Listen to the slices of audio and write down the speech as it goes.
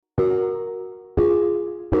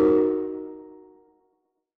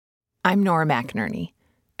I'm Nora McInerney,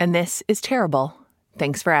 and this is Terrible.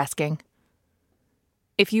 Thanks for asking.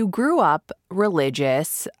 If you grew up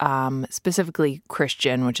religious, specifically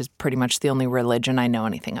Christian, which is pretty much the only religion I know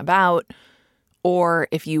anything about, or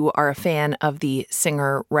if you are a fan of the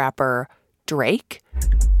singer-rapper Drake,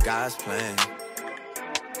 God's plan.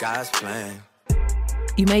 God's plan.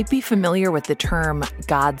 You might be familiar with the term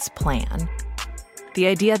God's plan. The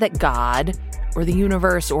idea that God, or the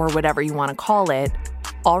universe, or whatever you want to call it,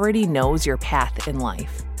 already knows your path in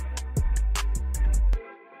life.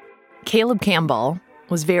 Caleb Campbell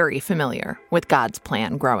was very familiar with God's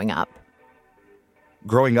plan growing up.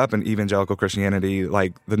 Growing up in evangelical Christianity,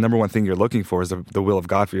 like the number one thing you're looking for is the will of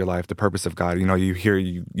God for your life, the purpose of God. You know,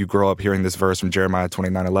 you grow up hearing this verse from Jeremiah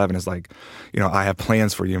 29:11. It's like, I have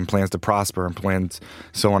plans for you and plans to prosper and plans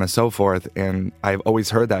so on and so forth. And I've always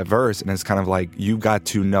heard that verse, and it's kind of like, you've got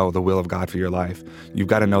to know the will of God for your life. You've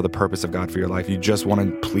got to know the purpose of God for your life. You just want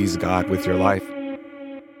to please God with your life.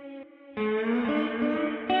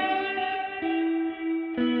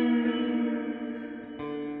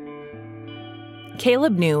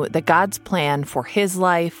 Caleb knew that God's plan for his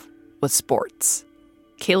life was sports.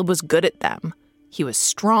 Caleb was good at them. He was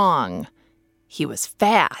strong. He was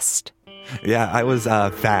fast. Yeah, I was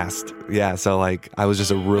fast. Yeah, so I was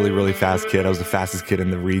just a really, really fast kid. I was the fastest kid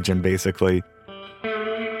in the region, basically.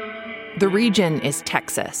 The region is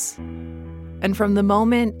Texas. And from the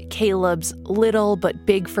moment Caleb's little but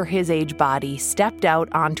big for his age body stepped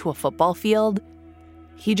out onto a football field,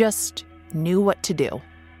 he just knew what to do.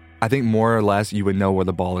 I think more or less you would know where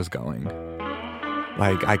the ball is going.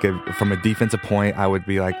 I could, from a defensive point, I would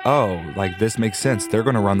be like, oh, this makes sense. They're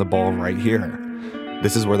going to run the ball right here.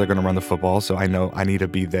 This is where they're going to run the football, so I know I need to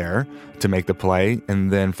be there to make the play.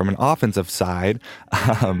 And then from an offensive side,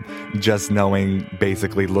 just knowing,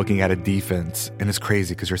 basically looking at a defense, and it's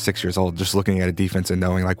crazy because you're 6 years old, just looking at a defense and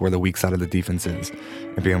knowing where the weak side of the defense is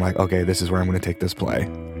and being like, okay, this is where I'm going to take this play.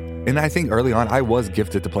 And I think early on, I was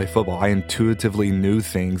gifted to play football. I intuitively knew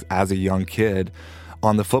things as a young kid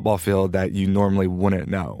on the football field that you normally wouldn't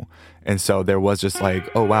know. And so there was just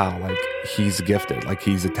oh, wow, he's gifted.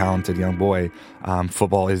 He's a talented young boy.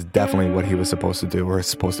 Football is definitely what he was supposed to do or is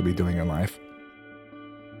supposed to be doing in life.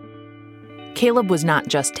 Caleb was not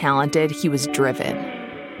just talented, he was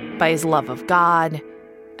driven by his love of God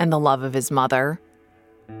and the love of his mother.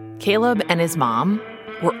 Caleb and his mom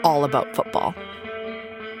were all about football.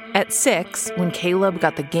 At 6, when Caleb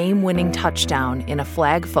got the game-winning touchdown in a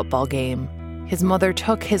flag football game, his mother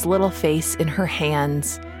took his little face in her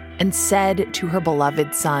hands and said to her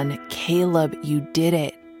beloved son, "Caleb, you did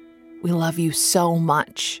it. We love you so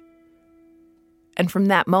much." And from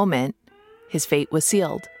that moment, his fate was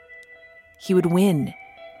sealed. He would win.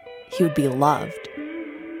 He would be loved.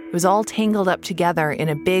 It was all tangled up together in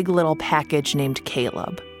a big little package named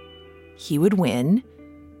Caleb. He would win.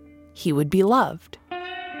 He would be loved.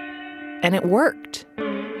 And it worked,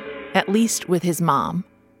 at least with his mom,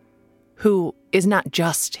 who is not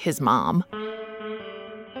just his mom.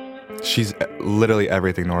 She's literally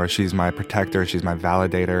everything, Nora. She's my protector. She's my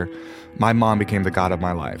validator. My mom became the God of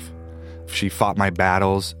my life. She fought my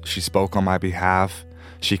battles. She spoke on my behalf.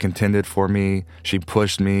 She contended for me. She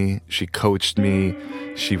pushed me. She coached me.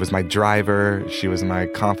 She was my driver. She was my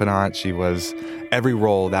confidant. She was every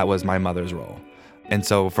role that was my mother's role. And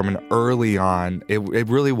so from an early on, it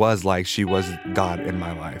really was like she was God in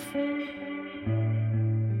my life.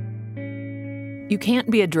 You can't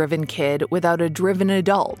be a driven kid without a driven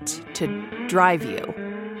adult to drive you.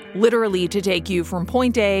 Literally to take you from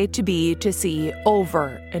point A to B to C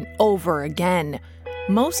over and over again.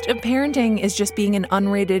 Most of parenting is just being an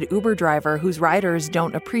unrated Uber driver whose riders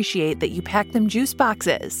don't appreciate that you pack them juice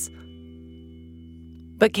boxes.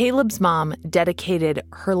 But Caleb's mom dedicated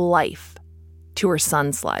her life to her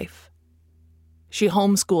son's life. She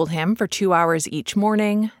homeschooled him for 2 hours each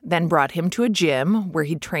morning, then brought him to a gym where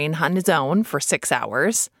he'd train on his own for 6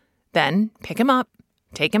 hours, then pick him up,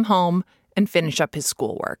 take him home, and finish up his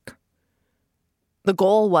schoolwork. The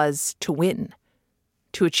goal was to win,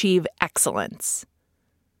 to achieve excellence.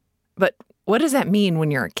 But what does that mean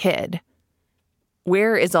when you're a kid?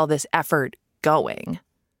 Where is all this effort going?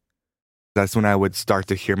 That's when I would start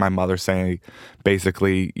to hear my mother saying,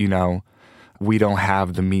 basically, we don't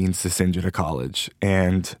have the means to send you to college.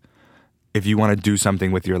 And if you want to do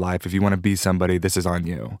something with your life, if you want to be somebody, this is on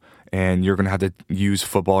you. And you're going to have to use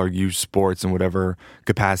football or use sports in whatever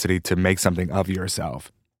capacity to make something of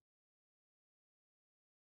yourself.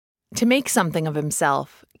 To make something of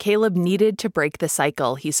himself, Caleb needed to break the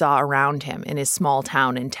cycle he saw around him in his small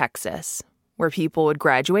town in Texas, where people would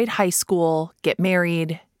graduate high school, get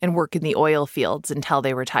married, and work in the oil fields until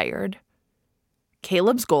they retired.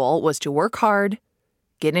 Caleb's goal was to work hard,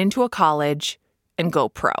 get into a college, and go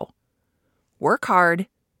pro. Work hard,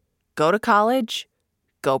 go to college,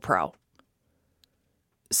 go pro.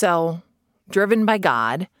 So, driven by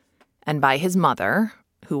God and by his mother,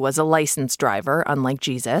 who was a licensed driver, unlike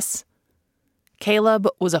Jesus, Caleb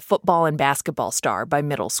was a football and basketball star by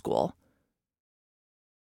middle school.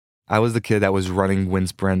 I was the kid that was running wind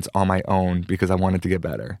sprints on my own because I wanted to get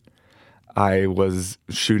better. I was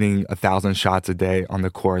shooting 1,000 shots a day on the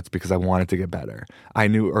courts because I wanted to get better. I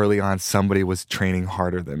knew early on somebody was training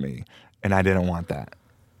harder than me, and I didn't want that.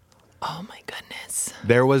 Oh my goodness.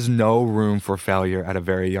 There was no room for failure at a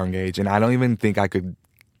very young age, and I don't even think I could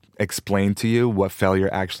explain to you what failure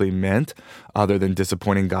actually meant other than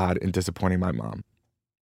disappointing God and disappointing my mom.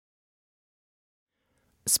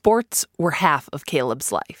 Sports were half of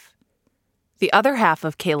Caleb's life. The other half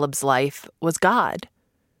of Caleb's life was God.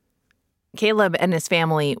 Caleb and his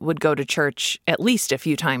family would go to church at least a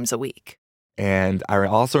few times a week. And I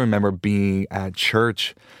also remember being at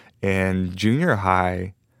church in junior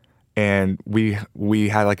high, and we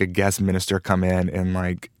had like a guest minister come in, and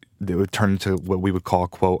like it would turn into what we would call,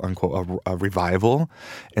 quote unquote, a revival.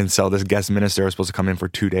 And so this guest minister was supposed to come in for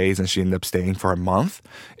 2 days, and she ended up staying for a month.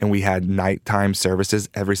 And we had nighttime services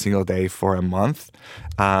every single day for a month.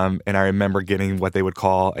 And I remember getting what they would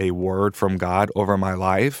call a word from God over my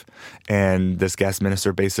life. And this guest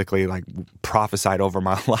minister basically like prophesied over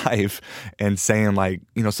my life and saying like,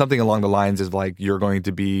 you know, something along the lines of like, you're going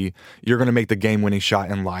to make the game-winning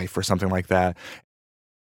shot in life or something like that.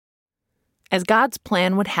 As God's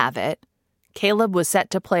plan would have it, Caleb was set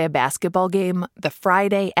to play a basketball game the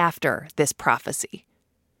Friday after this prophecy.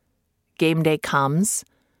 Game day comes,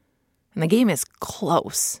 and the game is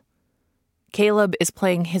close. Caleb is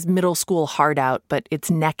playing his middle school heart out, but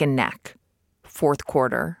it's neck and neck. Fourth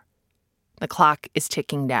quarter. The clock is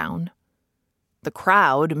ticking down. The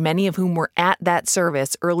crowd, many of whom were at that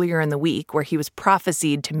service earlier in the week where he was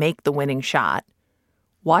prophesied to make the winning shot,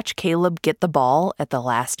 watch Caleb get the ball at the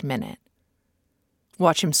last minute.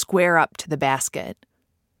 Watch him square up to the basket.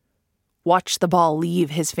 Watch the ball leave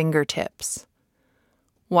his fingertips.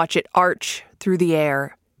 Watch it arch through the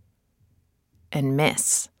air and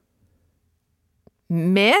miss.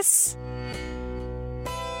 Miss?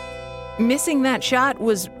 Missing that shot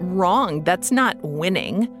was wrong. That's not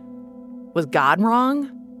winning. Was God wrong?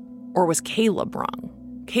 Or was Caleb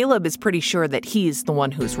wrong? Caleb is pretty sure that he's the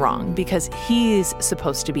one who's wrong because he's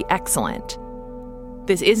supposed to be excellent.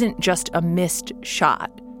 This isn't just a missed shot.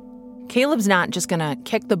 Caleb's not just gonna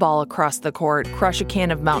kick the ball across the court, crush a can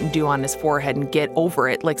of Mountain Dew on his forehead, and get over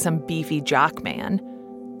it like some beefy jock man.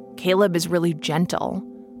 Caleb is really gentle.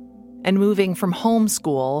 And moving from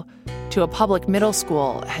homeschool to a public middle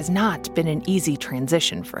school has not been an easy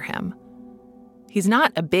transition for him. He's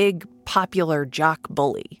not a big, popular jock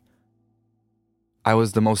bully. I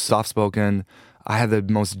was the most soft-spoken. I had the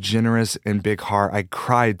most generous and big heart. I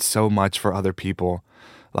cried so much for other people.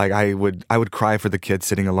 Like I would cry for the kid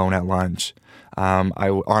sitting alone at lunch. I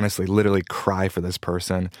would honestly, literally cry for this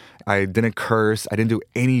person. I didn't curse. I didn't do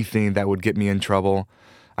anything that would get me in trouble.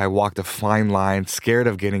 I walked a fine line, scared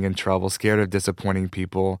of getting in trouble, scared of disappointing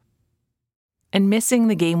people. And missing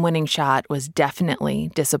the game-winning shot was definitely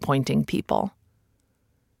disappointing people.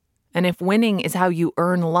 And if winning is how you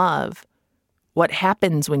earn love, what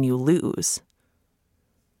happens when you lose?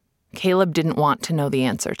 Caleb didn't want to know the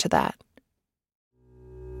answer to that.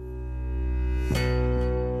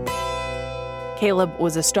 Caleb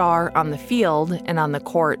was a star on the field and on the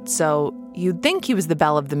court, so you'd think he was the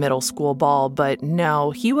belle of the middle school ball, but no,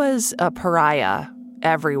 he was a pariah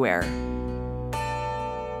everywhere.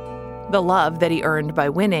 The love that he earned by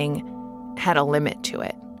winning had a limit to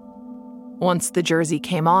it. Once the jersey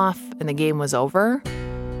came off and the game was over,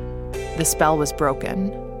 the spell was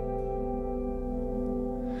broken.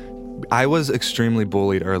 I was extremely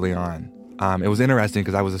bullied early on. It was interesting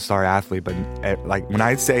because I was a star athlete, but like when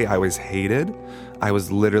I say I was hated, I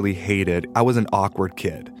was literally hated. I was an awkward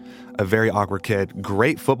kid, a very awkward kid,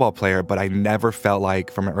 great football player, but I never felt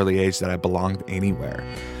like from an early age that I belonged anywhere.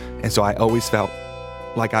 And so I always felt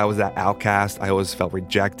like I was that outcast. I always felt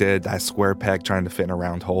rejected, that square peg trying to fit in a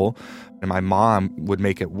round hole. And my mom would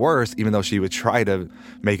make it worse, even though she would try to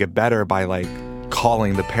make it better by like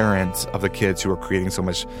calling the parents of the kids who were creating so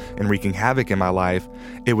much and wreaking havoc in my life.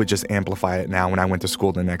 It would just amplify it now when I went to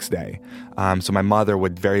school the next day. So my mother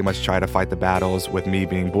would very much try to fight the battles with me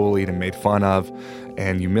being bullied and made fun of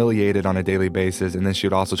and humiliated on a daily basis. And then she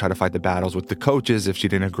would also try to fight the battles with the coaches if she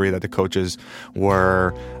didn't agree that the coaches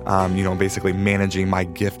were, basically managing my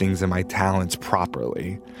giftings and my talents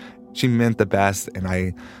properly. She meant the best, and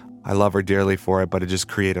I I love her dearly for it, but it just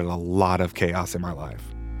created a lot of chaos in my life.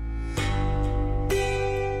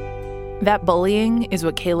 That bullying is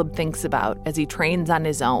what Caleb thinks about as he trains on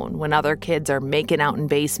his own when other kids are making out in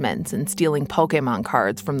basements and stealing Pokemon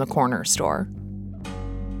cards from the corner store.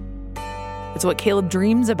 It's what Caleb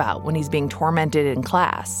dreams about when he's being tormented in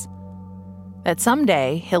class. That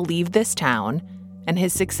someday he'll leave this town and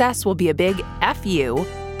his success will be a big F you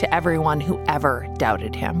to everyone who ever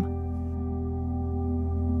doubted him.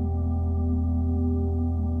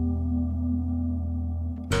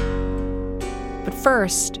 But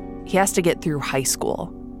first, he has to get through high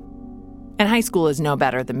school. And high school is no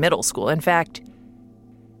better than middle school. In fact,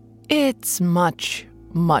 it's much,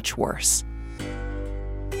 much worse.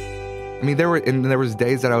 I mean, there was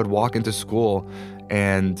days that I would walk into school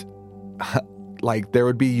and like there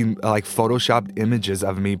would be like photoshopped images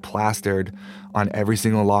of me plastered on every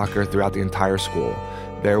single locker throughout the entire school.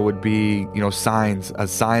 There would be, signs, a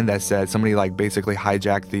sign that said somebody like basically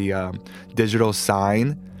hijacked the digital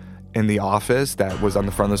sign in the office that was on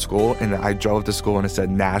the front of the school, and I drove to school and it said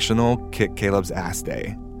National Kick Caleb's Ass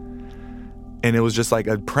Day. And it was just like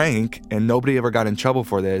a prank, and nobody ever got in trouble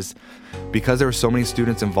for this. Because there were so many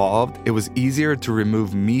students involved, it was easier to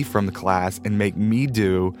remove me from the class and make me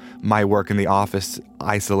do my work in the office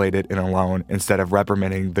isolated and alone instead of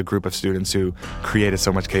reprimanding the group of students who created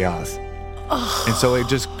so much chaos. And so it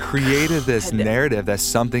just created this narrative that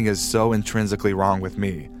something is so intrinsically wrong with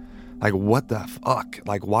me. Like, what the fuck?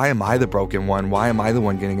 Like, why am I the broken one? Why am I the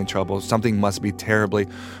one getting in trouble? Something must be terribly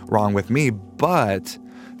wrong with me. But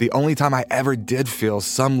the only time I ever did feel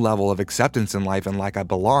some level of acceptance in life and like I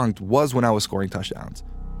belonged was when I was scoring touchdowns.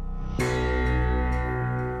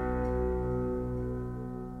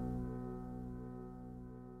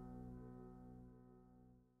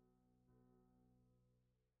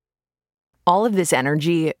 All of this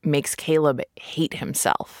energy makes Caleb hate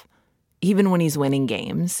himself. Even when he's winning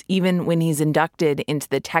games, even when he's inducted into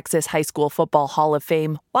the Texas High School Football Hall of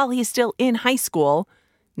Fame while he's still in high school,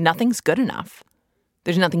 nothing's good enough.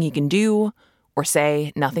 There's nothing he can do or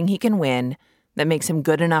say, nothing he can win that makes him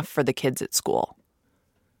good enough for the kids at school.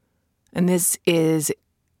 And this is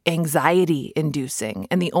anxiety-inducing,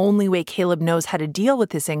 and the only way Caleb knows how to deal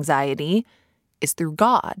with this anxiety is through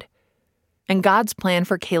God. And God's plan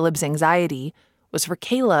for Caleb's anxiety was for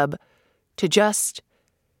Caleb to just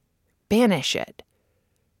banish it,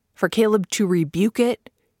 for Caleb to rebuke it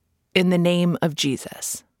in the name of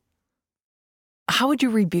Jesus. How would you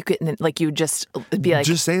rebuke it? You would just be like...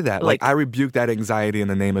 Just say that. Like, I rebuke that anxiety in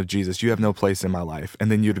the name of Jesus. You have no place in my life.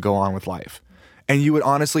 And then you'd go on with life. And you would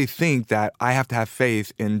honestly think that I have to have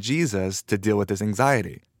faith in Jesus to deal with this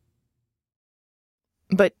anxiety.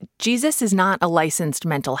 But Jesus is not a licensed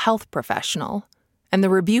mental health professional, and the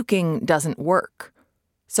rebuking doesn't work.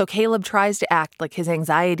 So Caleb tries to act like his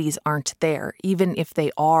anxieties aren't there, even if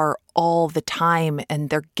they are all the time and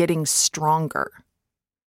they're getting stronger.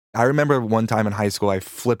 I remember one time in high school, I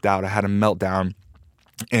flipped out. I had a meltdown,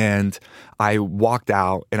 and I walked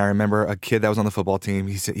out, and I remember a kid that was on the football team.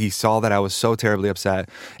 He saw that I was so terribly upset,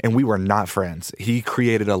 and we were not friends. He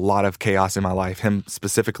created a lot of chaos in my life,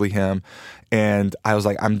 specifically him, and I was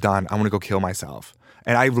like, I'm done. I'm going to go kill myself.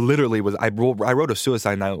 And I literally I wrote a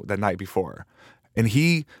suicide note that night before. And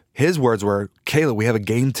his words were, Caleb, we have a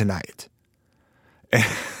game tonight. And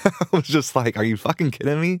I was just like, are you fucking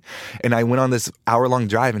kidding me? And I went on this hour-long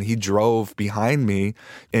drive, and he drove behind me,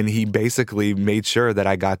 and he basically made sure that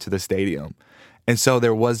I got to the stadium. And so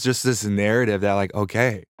there was just this narrative that, like,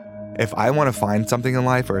 okay, if I want to find something in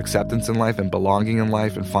life or acceptance in life and belonging in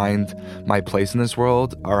life and find my place in this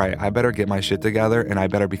world, all right, I better get my shit together, and I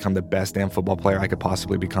better become the best damn football player I could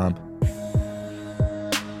possibly become.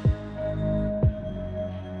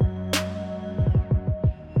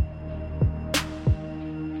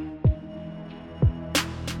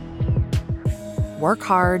 Work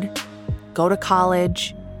hard, go to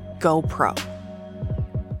college, go pro.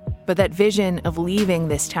 But that vision of leaving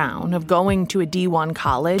this town, of going to a D1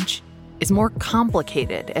 college, is more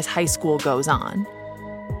complicated as high school goes on.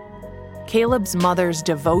 Caleb's mother's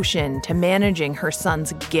devotion to managing her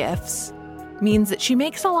son's gifts means that she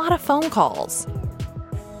makes a lot of phone calls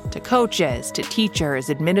to coaches, to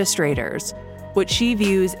teachers, administrators. What she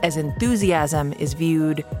views as enthusiasm is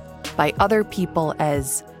viewed by other people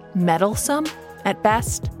as meddlesome at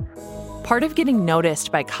best. Part of getting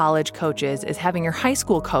noticed by college coaches is having your high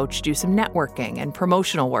school coach do some networking and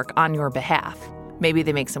promotional work on your behalf. Maybe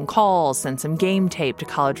they make some calls, send some game tape to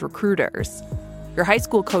college recruiters. Your high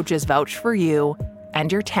school coaches vouch for you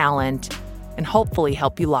and your talent and hopefully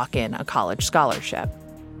help you lock in a college scholarship.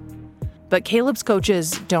 But Caleb's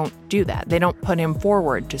coaches don't do that. They don't put him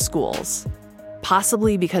forward to schools.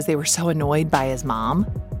 possibly because they were so annoyed by his mom.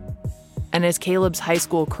 And as Caleb's high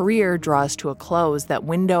school career draws to a close, that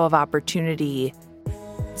window of opportunity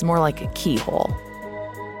is more like a keyhole.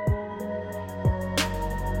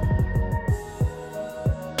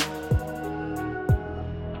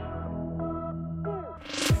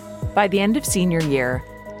 By the end of senior year,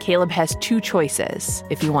 Caleb has two choices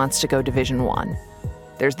if he wants to go Division I.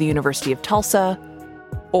 There's the University of Tulsa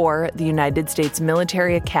or the United States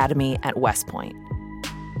Military Academy at West Point.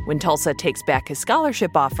 When Tulsa takes back his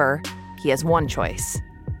scholarship offer, he has one choice.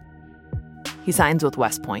 He signs with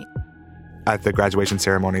West Point. At the graduation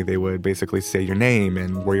ceremony, they would basically say your name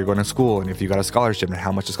and where you're going to school and if you got a scholarship and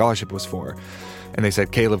how much the scholarship was for. And they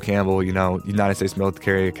said, Caleb Campbell, United States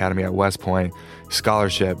Military Academy at West Point,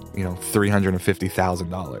 scholarship,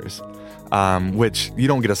 $350,000. Which you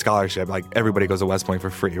don't get a scholarship. Like, everybody goes to West Point for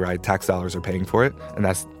free, right? Tax dollars are paying for it. And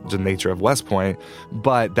that's the nature of West Point.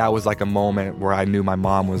 But that was like a moment where I knew my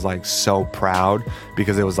mom was like so proud,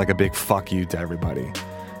 because it was like a big fuck you to everybody.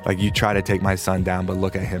 Like, you try to take my son down, but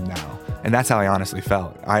look at him now. And that's how I honestly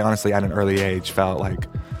felt. I honestly, at an early age, felt like,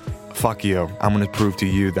 fuck you. I'm going to prove to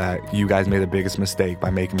you that you guys made the biggest mistake by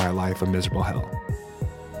making my life a miserable hell.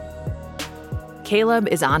 Caleb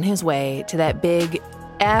is on his way to that big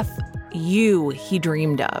F you he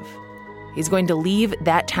dreamed of. He's going to leave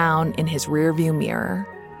that town in his rearview mirror.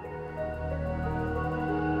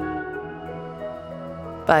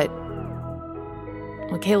 But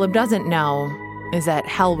what Caleb doesn't know is that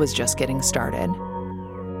hell was just getting started.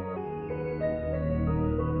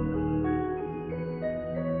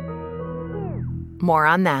 More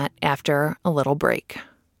on that after a little break.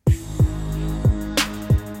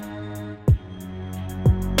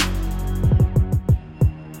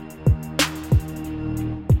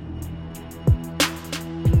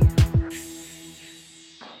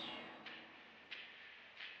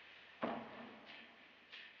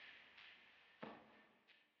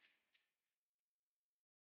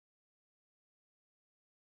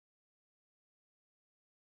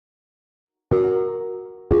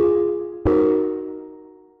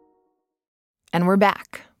 And we're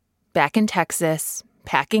back in Texas,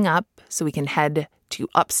 packing up so we can head to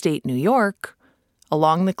upstate New York,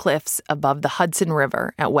 along the cliffs above the Hudson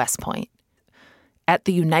River at West Point, at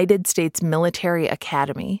the United States Military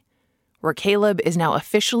Academy, where Caleb is now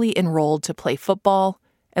officially enrolled to play football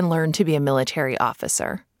and learn to be a military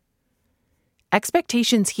officer.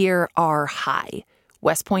 Expectations here are high.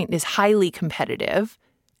 West Point is highly competitive,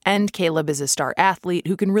 and Caleb is a star athlete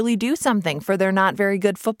who can really do something for their not very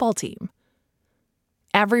good football team.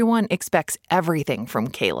 Everyone expects everything from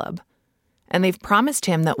Caleb, and they've promised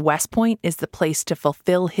him that West Point is the place to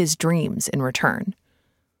fulfill his dreams in return.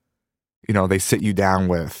 They sit you down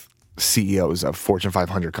with CEOs of Fortune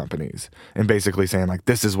 500 companies and basically saying, like,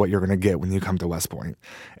 this is what you're going to get when you come to West Point.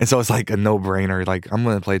 And so it's like a no-brainer. Like, I'm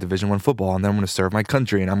going to play Division I football, and then I'm going to serve my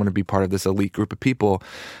country, and I'm going to be part of this elite group of people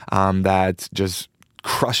that just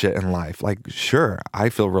crush it in life. Like, sure, I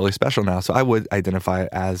feel really special now, so I would identify it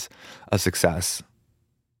as a success.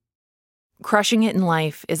 Crushing it in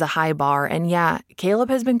life is a high bar, and yeah, Caleb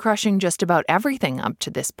has been crushing just about everything up to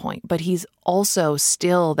this point, but he's also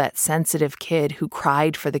still that sensitive kid who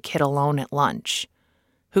cried for the kid alone at lunch,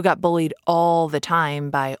 who got bullied all the time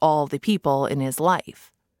by all the people in his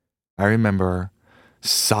life. I remember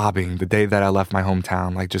sobbing the day that I left my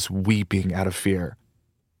hometown, like just weeping out of fear.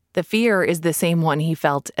 The fear is the same one he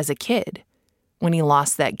felt as a kid when he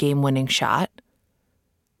lost that game-winning shot.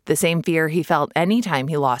 The same fear he felt anytime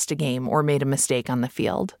he lost a game or made a mistake on the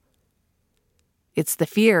field. It's the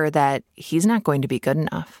fear that he's not going to be good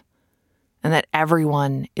enough and that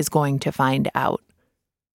everyone is going to find out.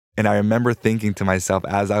 And I remember thinking to myself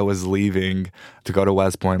as I was leaving to go to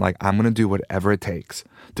West Point, like, I'm going to do whatever it takes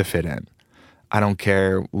to fit in. I don't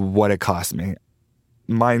care what it costs me.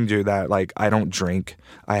 Mind you that, like, I don't drink.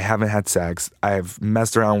 I haven't had sex. I've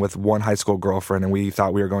messed around with one high school girlfriend and we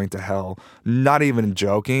thought we were going to hell. Not even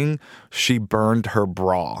joking. She burned her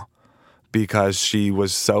bra because she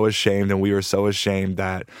was so ashamed, and we were so ashamed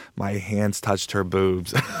that my hands touched her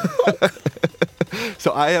boobs.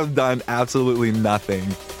 So I have done absolutely nothing.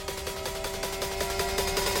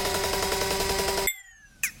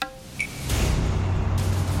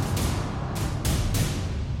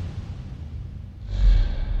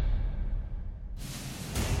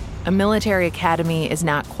 A military academy is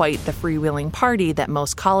not quite the freewheeling party that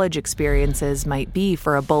most college experiences might be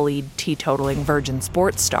for a bullied, teetotaling virgin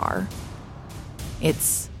sports star.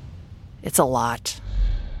 It's a lot.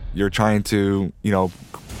 You're trying to,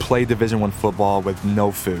 play Division I football with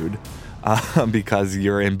no food because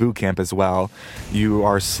you're in boot camp as well. You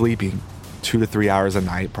are sleeping 2 to 3 hours a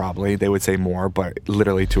night, probably. They would say more, but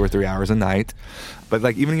literally 2 or 3 hours a night. But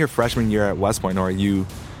like even your freshman year at West Point, Nora,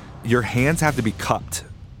 your hands have to be cupped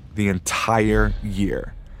the entire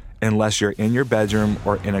year unless you're in your bedroom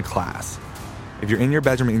or in a class. If you're in your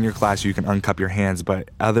bedroom and in your class, you can uncup your hands. But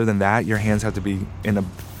other than that, your hands have to be in a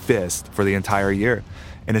fist for the entire year.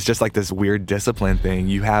 And it's just like this weird discipline thing.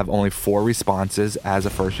 You have only 4 responses as a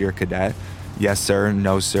first-year cadet. Yes, sir,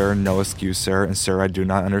 no, excuse, sir, and sir, I do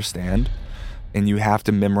not understand. And you have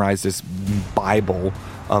to memorize this Bible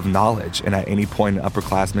of knowledge. And at any point, an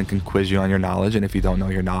upperclassman can quiz you on your knowledge. And if you don't know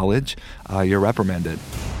your knowledge, you're reprimanded.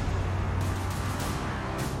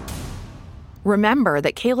 Remember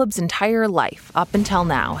that Caleb's entire life up until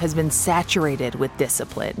now has been saturated with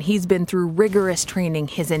discipline. He's been through rigorous training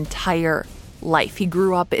his entire life. He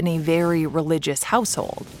grew up in a very religious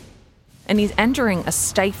household. And he's entering a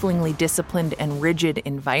stiflingly disciplined and rigid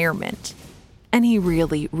environment. And he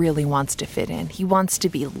really, really wants to fit in. He wants to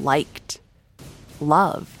be liked,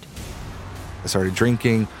 loved. I started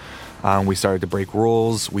drinking. We started to break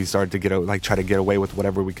rules. We started to try to get away with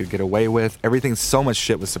whatever we could get away with. So much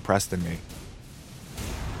shit was suppressed in me.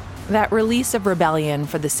 That release of rebellion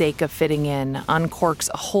for the sake of fitting in uncorks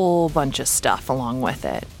a whole bunch of stuff along with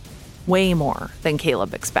it. Way more than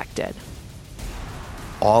Caleb expected.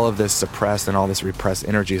 All of this suppressed and all this repressed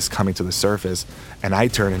energy is coming to the surface, and I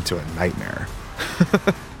turn into a nightmare.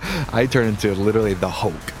 I turn into literally the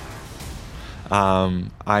Hulk.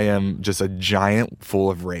 I am just a giant full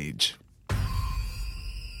of rage.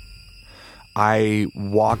 I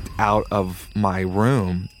walked out of my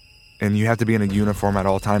room, and you have to be in a uniform at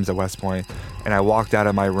all times at West Point, and I walked out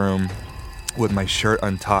of my room with my shirt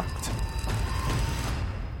untucked.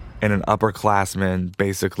 And an upperclassman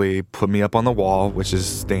basically put me up on the wall, which is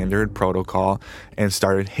standard protocol, and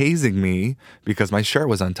started hazing me because my shirt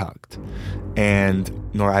was untucked. And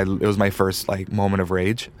it was my first moment of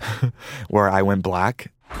rage where I went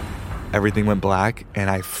black. Everything went black,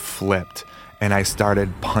 and I flipped. And I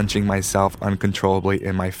started punching myself uncontrollably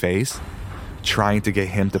in my face, trying to get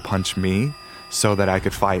him to punch me so that I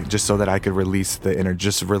could fight, just so that I could release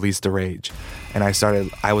the rage. And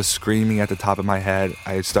I was screaming at the top of my head.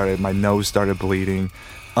 My nose started bleeding,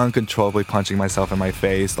 uncontrollably punching myself in my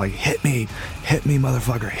face, like, hit me,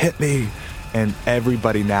 motherfucker, hit me. And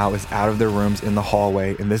everybody now is out of their rooms in the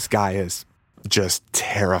hallway, and this guy is just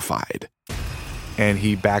terrified. And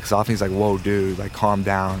he backs off, and he's like, whoa, dude, calm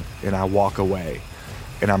down. And I walk away,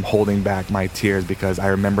 and I'm holding back my tears because I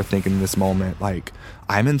remember thinking in this moment,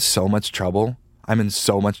 I'm in so much trouble,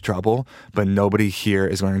 but nobody here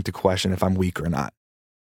is going to question if I'm weak or not.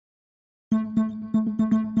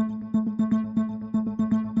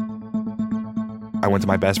 I went to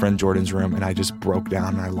my best friend Jordan's room, and I just broke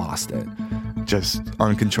down and I lost it, just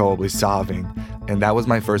uncontrollably sobbing. And that was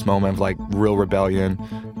my first moment of real rebellion.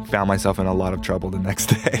 Found myself in a lot of trouble the next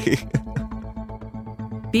day.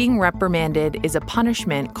 Being reprimanded is a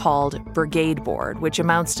punishment called brigade board, which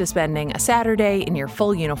amounts to spending a Saturday in your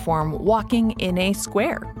full uniform walking in a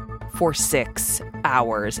square for 6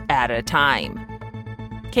 hours at a time.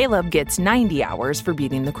 Caleb gets 90 hours for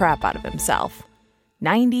beating the crap out of himself.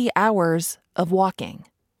 90 hours of walking.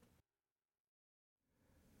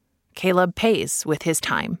 Caleb pays with his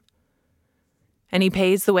time. And he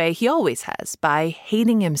pays the way he always has, by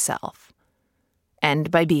hating himself and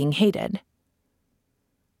by being hated.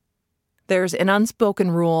 There's an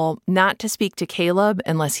unspoken rule not to speak to Caleb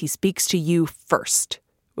unless he speaks to you first,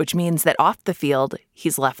 which means that off the field,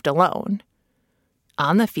 he's left alone.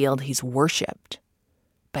 On the field, he's worshipped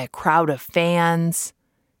by a crowd of fans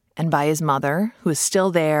and by his mother, who is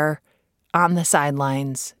still there on the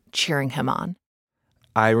sidelines cheering him on.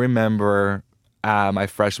 I remember my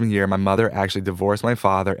freshman year, my mother actually divorced my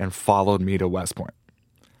father and followed me to West Point.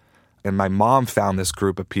 And my mom found this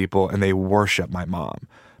group of people, and they worshiped my mom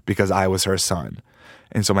because I was her son.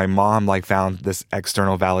 And so my mom found this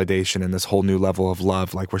external validation and this whole new level of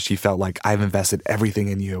love, where she felt like, I've invested everything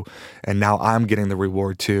in you, and now I'm getting the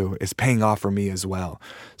reward too. It's paying off for me as well.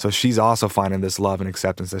 So she's also finding this love and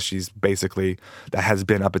acceptance that that has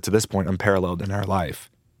been up to this point unparalleled in her life.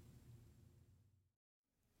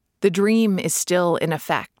 The dream is still in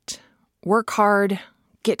effect. Work hard,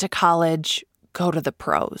 get to college, go to the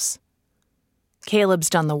pros. Caleb's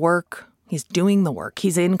done the work. He's doing the work.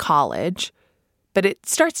 He's in college. But it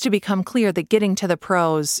starts to become clear that getting to the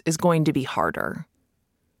pros is going to be harder.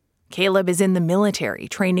 Caleb is in the military,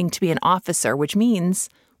 training to be an officer, which means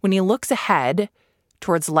when he looks ahead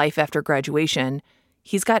towards life after graduation,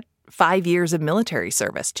 he's got 5 years of military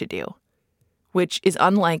service to do, which is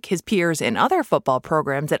unlike his peers in other football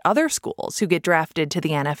programs at other schools who get drafted to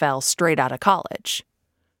the NFL straight out of college.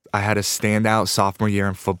 I had a standout sophomore year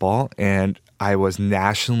in football, and I was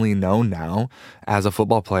nationally known now as a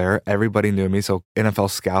football player. Everybody knew me. So NFL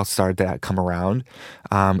scouts started to come around.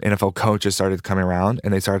 NFL coaches started coming around,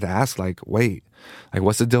 and they started to ask, like, wait, like,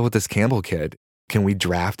 what's the deal with this Campbell kid? Can we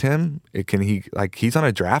draft him? He's on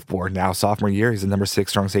a draft board now, sophomore year. He's the number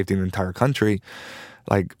 6 strong safety in the entire country.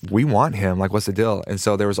 Like, we want him. Like, what's the deal? And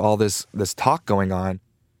so there was all this talk going on.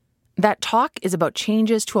 That talk is about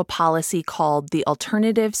changes to a policy called the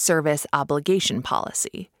Alternative Service Obligation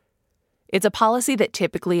Policy. It's a policy that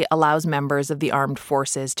typically allows members of the armed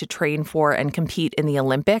forces to train for and compete in the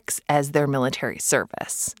Olympics as their military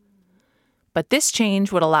service. But this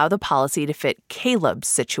change would allow the policy to fit Caleb's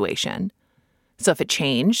situation. So if it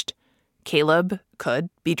changed, Caleb could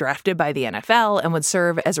be drafted by the NFL and would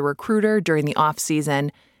serve as a recruiter during the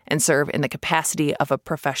offseason and serve in the capacity of a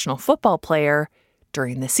professional football player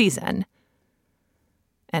during the season.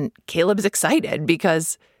 And Caleb's excited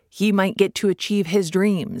because he might get to achieve his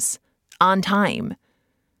dreams on time.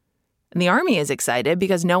 And the Army is excited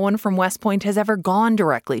because no one from West Point has ever gone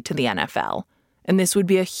directly to the NFL, and this would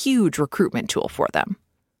be a huge recruitment tool for them.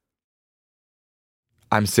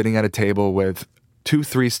 I'm sitting at a table with 2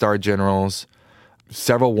 3-star generals,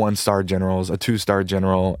 several 1-star generals, a 2-star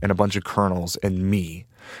general, and a bunch of colonels, and me.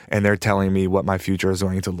 And they're telling me what my future is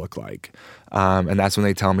going to look like. And that's when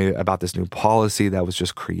they tell me about this new policy that was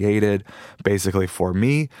just created basically for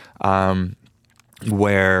me,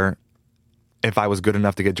 where if I was good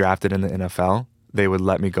enough to get drafted in the NFL, they would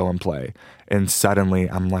let me go and play. And suddenly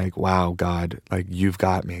I'm like, wow, God, like, you've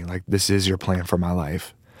got me. Like, this is your plan for my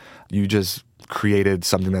life. You just created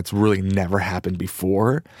something that's really never happened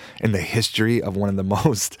before in the history of one of the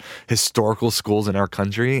most historical schools in our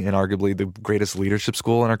country and arguably the greatest leadership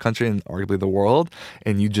school in our country and arguably the world.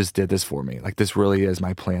 And you just did this for me. Like, this really is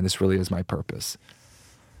my plan. This really is my purpose.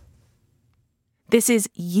 This is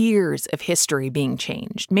years of history being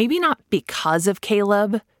changed. Maybe not because of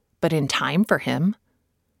Caleb, but in time for him.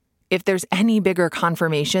 If there's any bigger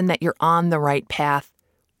confirmation that you're on the right path,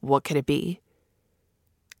 what could it be?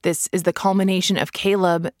 This is the culmination of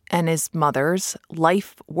Caleb and his mother's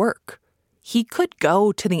life work. He could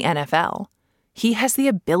go to the NFL. He has the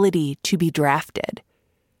ability to be drafted.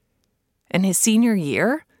 And his senior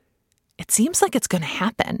year, it seems like it's going to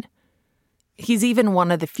happen. He's even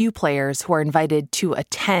one of the few players who are invited to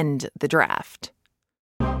attend the draft.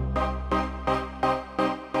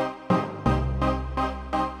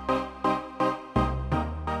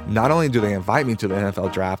 Not only do they invite me to the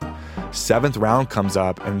NFL draft, 7th round comes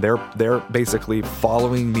up and they're basically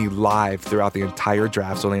following me live throughout the entire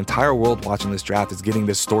draft. So the entire world watching this draft is getting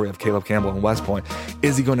this story of Caleb Campbell and West Point.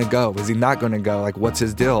 Is he going to go? Is he not going to go? Like, what's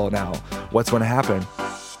his deal now? What's going to happen?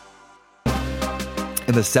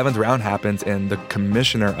 And the 7th round happens, and the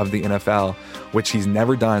commissioner of the NFL, which he's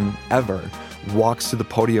never done ever, walks to the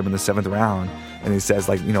podium in the 7th round. And he says,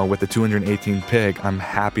 like, you know, with the 218th pick, I'm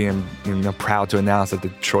happy and, you know, proud to announce that the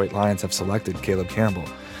Detroit Lions have selected Caleb Campbell.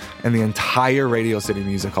 And the entire Radio City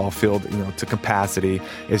Music Hall filled, you know, to capacity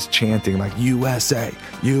is chanting like, USA,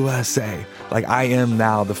 USA. Like, I am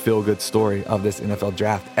now the feel-good story of this NFL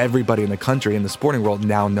draft. Everybody in the country, in the sporting world,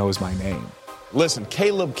 now knows my name. Listen,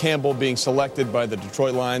 Caleb Campbell being selected by the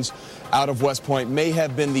Detroit Lions out of West Point may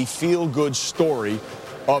have been the feel-good story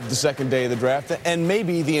of the second day of the draft and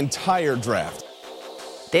maybe the entire draft.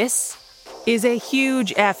 This is a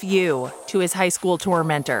huge FU to his high school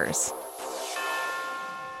tormentors.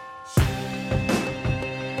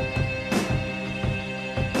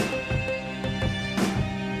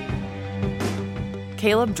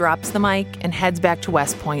 Caleb drops the mic and heads back to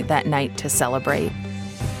West Point that night to celebrate.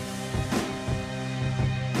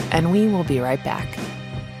 And we will be right back.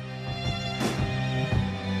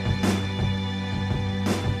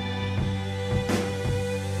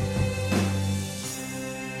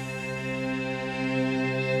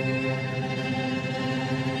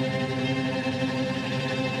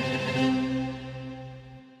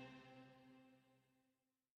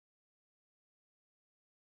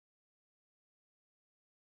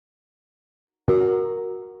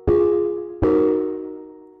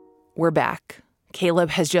 We're back. Caleb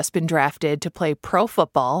has just been drafted to play pro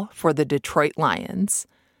football for the Detroit Lions.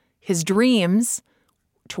 His dreams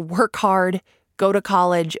to work hard, go to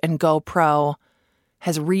college, and go pro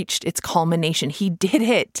has reached its culmination. He did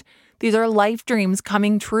it. These are life dreams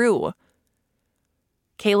coming true.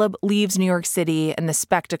 Caleb leaves New York City and the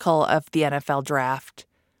spectacle of the NFL draft.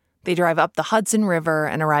 They drive up the Hudson River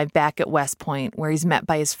and arrive back at West Point, where he's met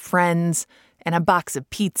by his friends and a box of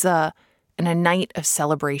pizza and a night of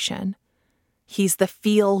celebration. He's the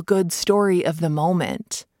feel-good story of the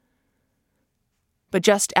moment. But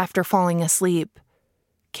just after falling asleep,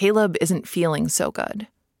 Caleb isn't feeling so good.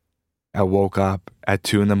 I woke up at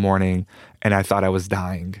 2 a.m. and I thought I was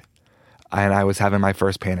dying. And I was having my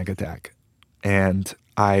first panic attack. And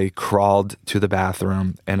I crawled to the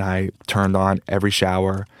bathroom and I turned on every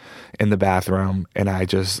shower in the bathroom. And I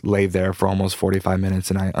just laid there for almost 45 minutes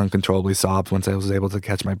and I uncontrollably sobbed once I was able to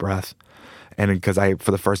catch my breath. And because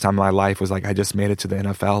for the first time in my life, was like, I just made it to the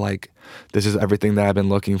NFL. Like, this is everything that I've been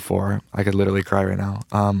looking for. I could literally cry right now.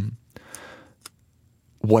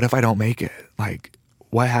 What if I don't make it? Like,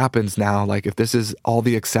 what happens now? Like, if this is all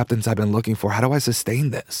the acceptance I've been looking for, how do I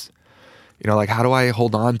sustain this? You know, like, how do I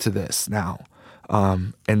hold on to this now?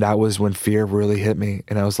 And that was when fear really hit me.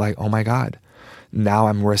 And I was like, oh my God, now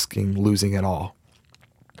I'm risking losing it all.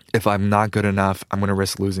 If I'm not good enough, I'm going to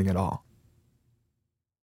risk losing it all.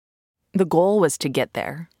 The goal was to get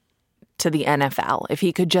there, to the NFL. If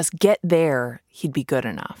he could just get there, he'd be good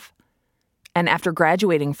enough. And after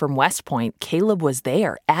graduating from West Point, Caleb was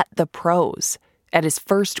there at the pros at his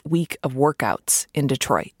first week of workouts in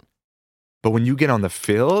Detroit. But when you get on the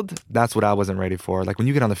field, that's what I wasn't ready for. Like, when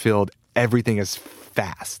you get on the field, everything is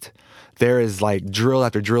fast. There is like drill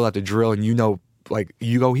after drill after drill, and you know, like,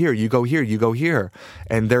 you go here, you go here, you go here.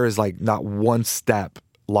 And there is like not one step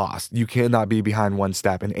lost. You cannot be behind one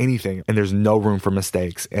step in anything, and there's no room for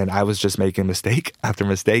mistakes. And I was just making mistake after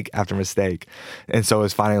mistake after mistake. And so it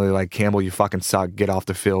was finally like, Campbell, you fucking suck. Get off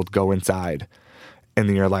the field, go inside. And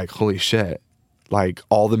then you're like, holy shit. Like,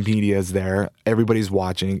 all the media is there, everybody's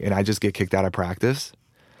watching, and I just get kicked out of practice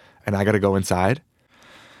and I got to go inside.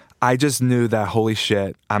 I just knew that, holy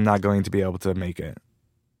shit, I'm not going to be able to make it.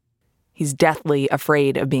 He's deathly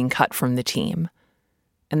afraid of being cut from the team.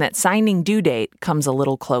 And that signing due date comes a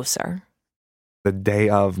little closer. The day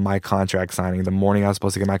of my contract signing, the morning I was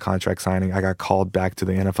supposed to get my contract signing, I got called back to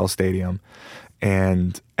the NFL stadium.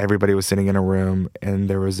 And everybody was sitting in a room, and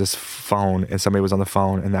there was this phone, and somebody was on the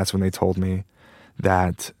phone, and that's when they told me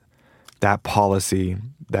that that policy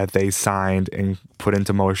that they signed and put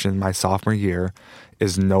into motion my sophomore year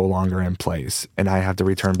is no longer in place, and I have to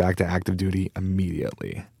return back to active duty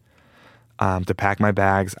immediately. To pack my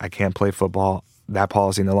bags, I can't play football. That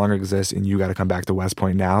policy no longer exists, and you got to come back to West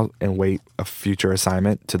Point now and wait a future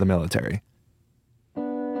assignment to the military.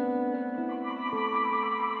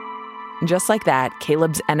 Just like that,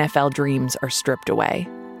 Caleb's NFL dreams are stripped away.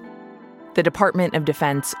 The Department of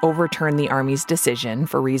Defense overturned the Army's decision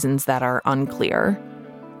for reasons that are unclear.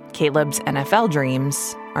 Caleb's NFL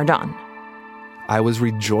dreams are done. I was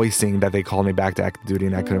rejoicing that they called me back to active duty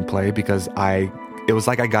and I couldn't play, because it was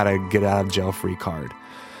like I got a get out of jail free card.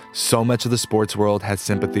 So much of the sports world had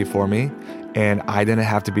sympathy for me, and I didn't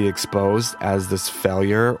have to be exposed as this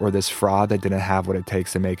failure or this fraud that didn't have what it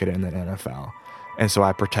takes to make it in the NFL. And so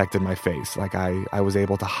I protected my face. Like, I was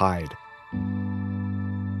able to hide.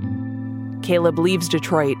 Caleb leaves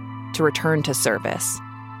Detroit to return to service.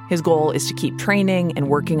 His goal is to keep training and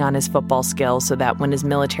working on his football skills so that when his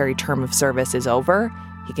military term of service is over,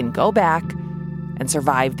 he can go back and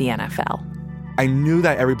survive the NFL. I knew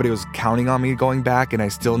that everybody was counting on me going back, and I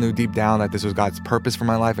still knew deep down that this was God's purpose for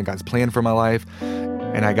my life and God's plan for my life,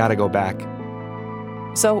 and I got to go back.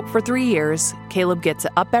 So for 3 years, Caleb gets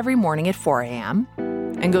up every morning at 4 a.m.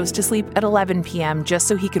 and goes to sleep at 11 p.m. just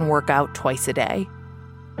so he can work out twice a day.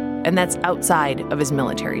 And that's outside of his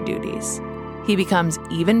military duties. He becomes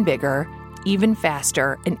even bigger, even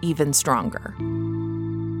faster, and even stronger.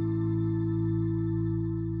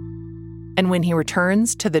 And when he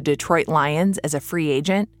returns to the Detroit Lions as a free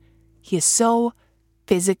agent, he is so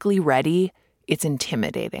physically ready, it's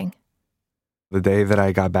intimidating. The day that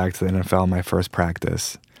I got back to the NFL, my first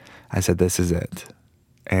practice, I said, this is it.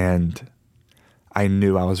 And I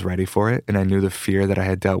knew I was ready for it, and I knew the fear that I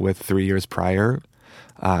had dealt with 3 years prior.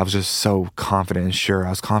 I was just so confident and sure.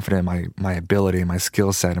 I was confident in my ability and my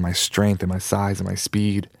skill set and my strength and my size and my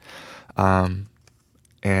speed. And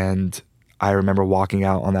I remember walking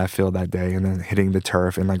out on that field that day and then hitting the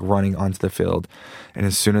turf and like running onto the field. And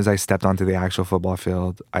as soon as I stepped onto the actual football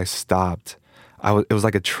field, I stopped. It was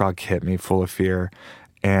like a truck hit me full of fear,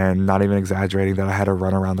 and not even exaggerating that I had to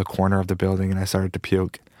run around the corner of the building and I started to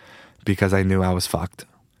puke because I knew I was fucked.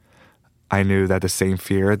 I knew that the same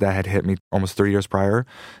fear that had hit me almost 3 years prior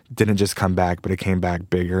didn't just come back, but it came back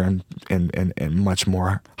bigger and much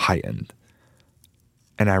more heightened.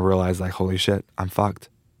 And I realized, like, holy shit, I'm fucked.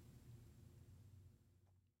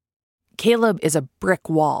 Caleb is a brick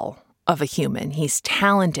wall of a human. He's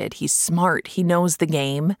talented, he's smart, he knows the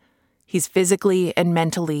game. He's physically and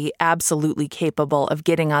mentally absolutely capable of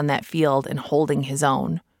getting on that field and holding his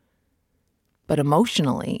own. But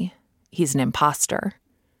emotionally, he's an imposter.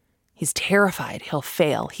 He's terrified he'll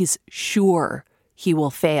fail. He's sure he will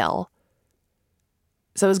fail.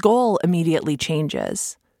 So his goal immediately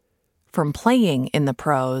changes from playing in the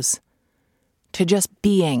pros to just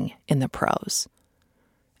being in the pros.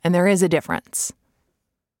 And there is a difference.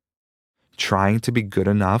 Trying to be good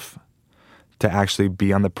enough to actually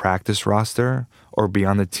be on the practice roster or be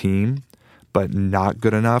on the team, but not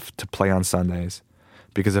good enough to play on Sundays.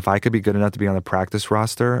 Because if I could be good enough to be on the practice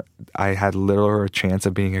roster, I had little chance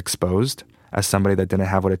of being exposed as somebody that didn't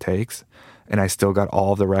have what it takes. And I still got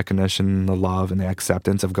all of the recognition, the love, and the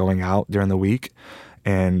acceptance of going out during the week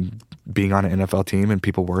and being on an NFL team and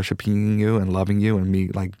people worshiping you and loving you and me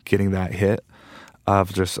like getting that hit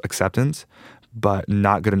of just acceptance, but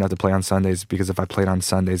not good enough to play on Sundays, because if I played on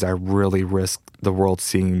Sundays, I really risked the world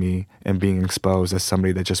seeing me and being exposed as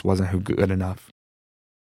somebody that just wasn't good enough.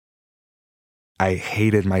 I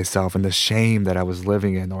hated myself and the shame that I was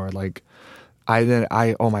living in, or like,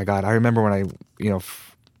 oh my God, I remember when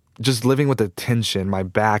just living with the tension, my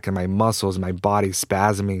back and my muscles, my body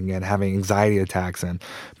spasming and having anxiety attacks and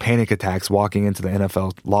panic attacks walking into the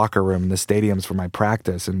NFL locker room and the stadiums for my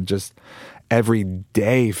practice, and just every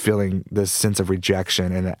day feeling this sense of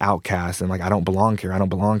rejection and an outcast and like, I don't belong here, I don't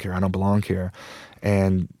belong here, I don't belong here,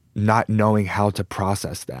 and not knowing how to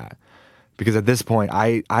process that. Because at this point,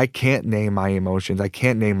 I can't name my emotions, I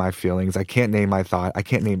can't name my feelings, I can't name my thought, I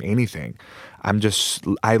can't name anything.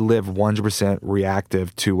 I live 100%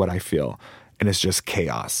 reactive to what I feel, and it's just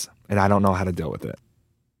chaos, and I don't know how to deal with it.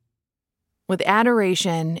 With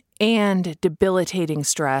adoration and debilitating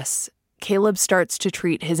stress, Caleb starts to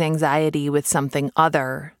treat his anxiety with something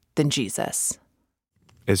other than Jesus.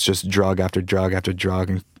 It's just drug after drug after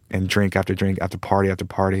drug and drink after drink after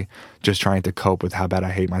party, just trying to cope with how bad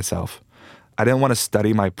I hate myself. I didn't want to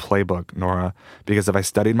study my playbook, Nora, because if I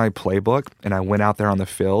studied my playbook and I went out there on the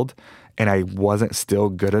field and I wasn't still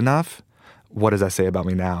good enough, what does that say about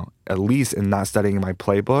me now? At least in not studying my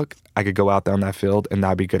playbook, I could go out there on that field and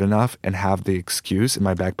not be good enough and have the excuse in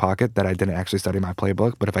my back pocket that I didn't actually study my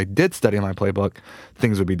playbook. But if I did study my playbook,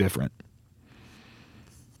 things would be different.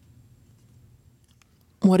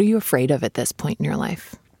 What are you afraid of at this point in your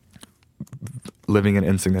life? Living an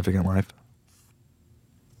insignificant life.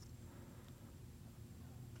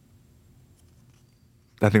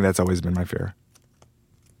 I think that's always been my fear.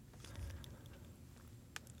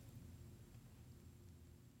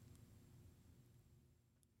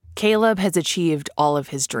 Caleb has achieved all of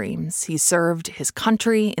his dreams. He's served his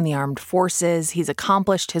country in the armed forces. He's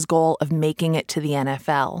accomplished his goal of making it to the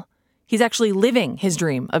NFL. He's actually living his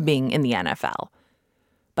dream of being in the NFL.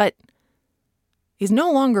 But he's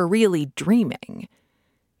no longer really dreaming.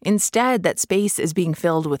 Instead, that space is being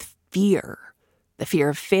filled with fear. The fear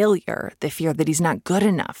of failure, the fear that he's not good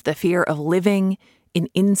enough, the fear of living an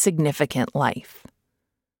insignificant life.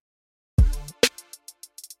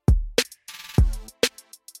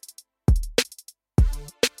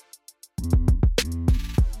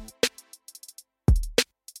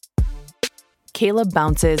 Caleb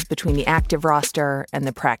bounces between the active roster and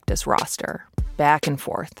the practice roster, back and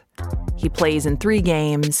forth. He plays in 3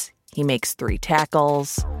 games. He makes 3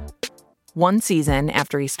 tackles. One season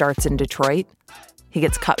after he starts in Detroit, he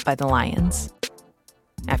gets cut by the Lions.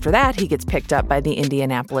 After that, he gets picked up by the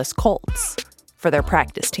Indianapolis Colts for their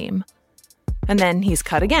practice team. And then he's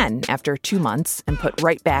cut again after 2 months and put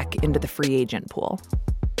right back into the free agent pool.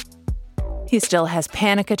 He still has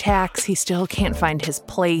panic attacks. He still can't find his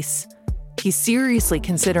place. He's seriously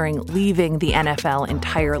considering leaving the NFL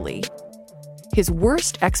entirely. His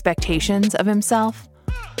worst expectations of himself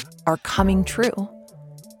are coming true.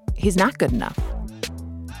 He's not good enough.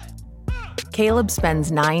 Caleb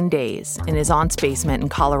spends 9 days in his aunt's basement in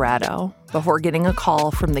Colorado before getting a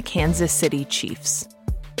call from the Kansas City Chiefs.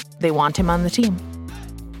 They want him on the team.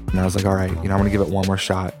 And I was like, all right, I'm going to give it one more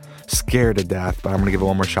shot. Scared to death, but I'm going to give it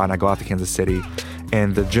one more shot. And I go out to Kansas City.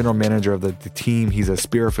 And the general manager of the team, he's a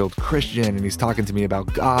Spirit-filled Christian, and he's talking to me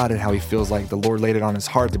about God and how he feels like the Lord laid it on his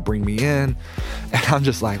heart to bring me in. And I'm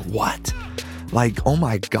just like, what? Like, oh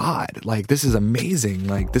my God, like, this is amazing.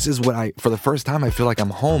 Like, this is what for the first time, I feel like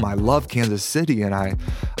I'm home. I love Kansas City, and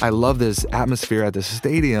I love this atmosphere at the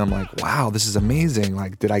stadium. Like, wow, this is amazing.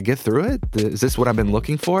 Like, did I get through it? Is this what I've been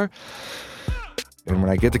looking for? And when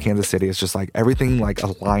I get to Kansas City, it's just like everything like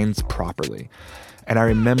aligns properly. And I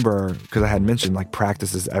remember, because I had mentioned like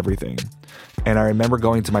practice is everything. And I remember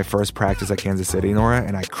going to my first practice at Kansas City, Nora,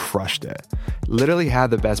 and I crushed it. Literally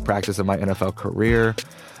had the best practice of my NFL career.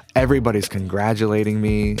 Everybody's congratulating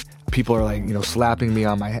me. People are like, slapping me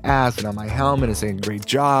on my ass and on my helmet and saying, great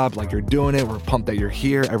job, like you're doing it. We're pumped that you're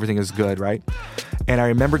here. Everything is good, right? And I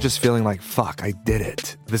remember just feeling like, fuck, I did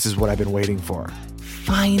it. This is what I've been waiting for.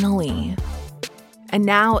 Finally. And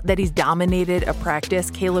now that he's dominated a practice,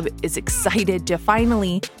 Caleb is excited to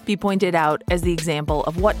finally be pointed out as the example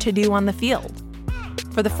of what to do on the field.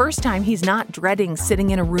 For the first time, he's not dreading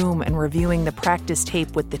sitting in a room and reviewing the practice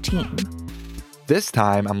tape with the team. This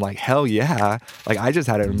time, I'm like, hell yeah. Like, I just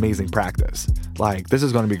had an amazing practice. Like, this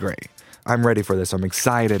is going to be great. I'm ready for this. I'm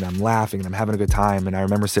excited. I'm laughing. And I'm having a good time. And I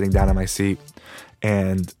remember sitting down in my seat,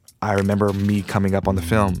 and I remember me coming up on the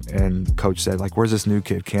film, and coach said, like, where's this new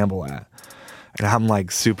kid, Campbell, at? And I'm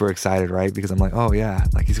like super excited, right? Because I'm like, oh yeah,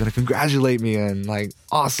 like he's gonna congratulate me and like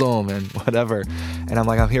awesome and whatever. And I'm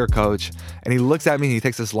like, I'm here, coach. And he looks at me and he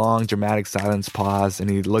takes this long dramatic silence pause, and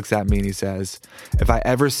he looks at me and he says, if I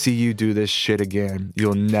ever see you do this shit again,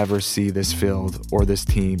 you'll never see this field or this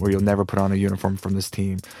team, or you'll never put on a uniform from this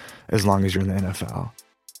team as long as you're in the NFL.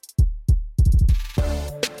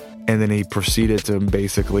 And then he proceeded to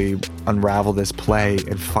basically unravel this play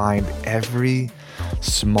and find every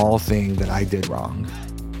small thing that I did wrong.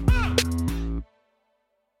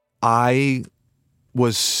 I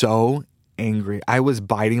was so angry. I was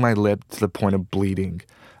biting my lip to the point of bleeding.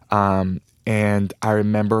 And I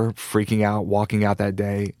remember freaking out, walking out that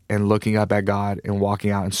day and looking up at God and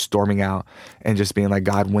walking out and storming out and just being like,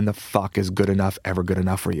 God, when the fuck is good enough ever good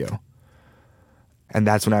enough for you? And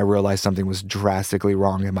that's when I realized something was drastically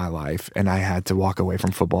wrong in my life, and I had to walk away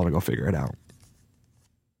from football to go figure it out.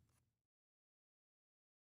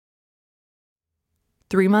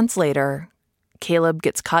 3 months later, Caleb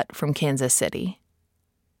gets cut from Kansas City.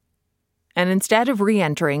 And instead of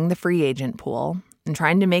re-entering the free agent pool and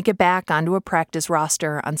trying to make it back onto a practice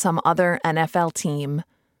roster on some other NFL team,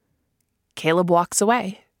 Caleb walks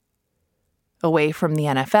away. Away from the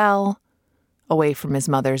NFL, away from his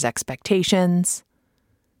mother's expectations,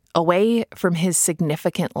 away from his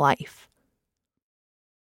significant life.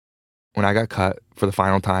 When I got cut for the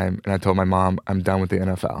final time and I told my mom, I'm done with the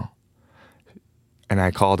NFL. And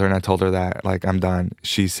I called her and I told her that, like, I'm done.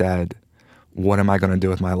 She said, what am I going to do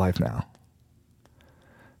with my life now?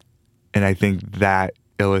 And I think that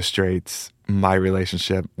illustrates my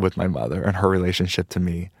relationship with my mother and her relationship to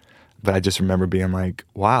me. But I just remember being like,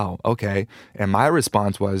 wow, okay. And my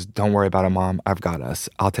response was, don't worry about it, Mom. I've got us.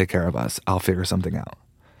 I'll take care of us. I'll figure something out.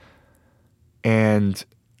 And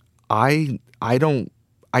I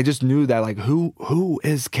just knew that, like, who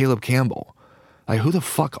is Caleb Campbell? Like, who the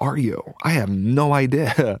fuck are you? I have no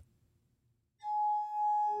idea.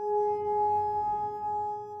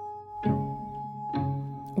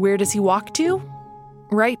 Where does he walk to?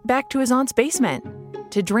 Right back to his aunt's basement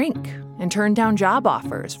to drink and turn down job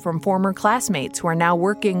offers from former classmates who are now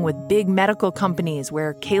working with big medical companies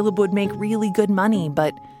where Caleb would make really good money,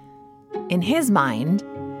 but in his mind,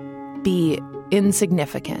 be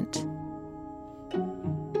insignificant.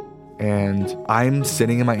 And I'm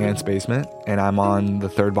sitting in my aunt's basement, and I'm on the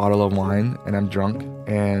third bottle of wine, and I'm drunk,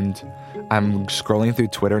 and I'm scrolling through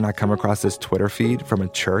Twitter, and I come across this Twitter feed from a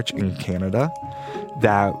church in Canada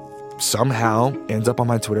that somehow ends up on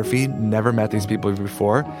my Twitter feed. Never met these people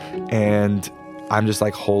before, and I'm just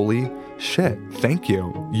like, holy shit, thank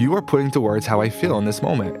you. You are putting to words how I feel in this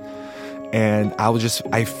moment. And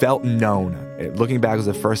I felt known. Looking back, it was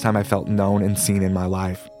the first time I felt known and seen in my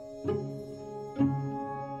life.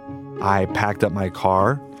 I packed up my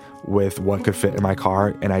car with what could fit in my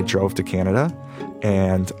car, and I drove to Canada,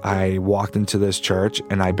 and I walked into this church,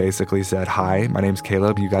 and I basically said, hi, my name's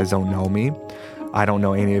Caleb. You guys don't know me. I don't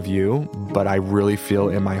know any of you, but I really feel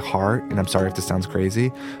in my heart, and I'm sorry if this sounds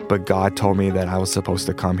crazy, but God told me that I was supposed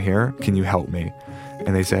to come here. Can you help me?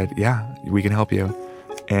 And they said, yeah, we can help you.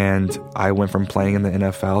 And I went from playing in the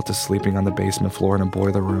NFL to sleeping on the basement floor in a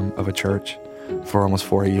boiler room of a church for almost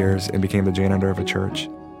 4 years and became the janitor of a church.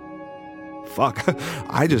 Fuck,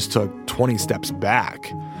 I just took 20 steps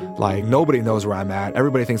back. Like, nobody knows where I'm at.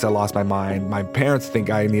 Everybody thinks I lost my mind. My parents think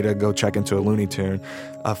I need to go check into a Looney Tune.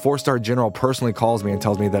 A 4-star general personally calls me and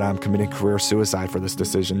tells me that I'm committing career suicide for this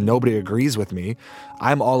decision. Nobody agrees with me.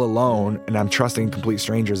 I'm all alone, and I'm trusting complete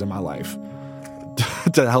strangers in my life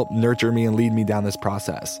to help nurture me and lead me down this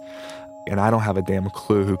process. And I don't have a damn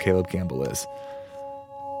clue who Caleb Campbell is.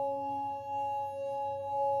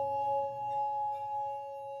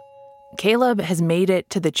 Caleb has made it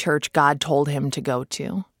to the church God told him to go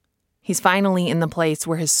to. He's finally in the place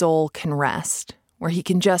where his soul can rest, where he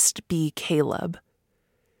can just be Caleb.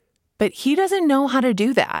 But he doesn't know how to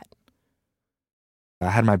do that. I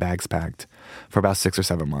had my bags packed for about 6 or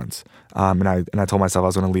 7 months. And I told myself I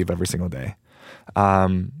was going to leave every single day.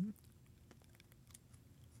 But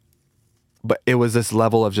it was this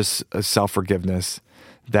level of just self-forgiveness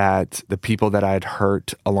that the people that I had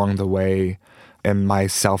hurt along the way and my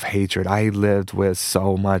self-hatred. I lived with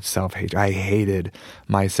so much self-hatred. I hated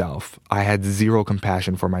myself. I had zero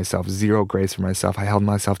compassion for myself, zero grace for myself. I held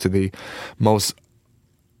myself to the most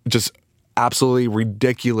just absolutely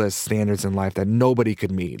ridiculous standards in life that nobody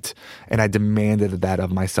could meet. And I demanded that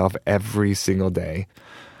of myself every single day.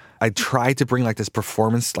 I tried to bring like this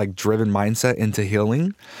performance, like driven mindset into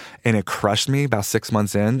healing, and it crushed me about 6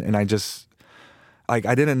 months in. And I just, like,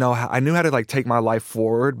 I didn't know how, I knew how to like take my life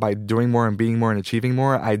forward by doing more and being more and achieving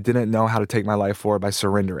more. I didn't know how to take my life forward by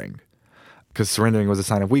surrendering, because surrendering was a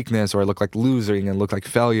sign of weakness, or it looked like losing and looked like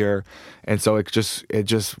failure. And so it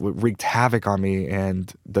just wreaked havoc on me,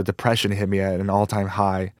 and the depression hit me at an all-time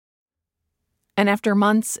high. And after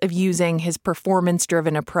months of using his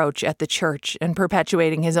performance-driven approach at the church and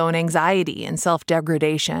perpetuating his own anxiety and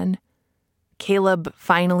self-degradation, Caleb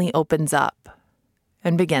finally opens up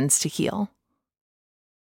and begins to heal.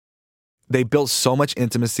 They built so much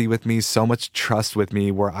intimacy with me, so much trust with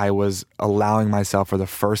me, where I was allowing myself for the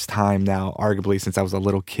first time now, arguably since I was a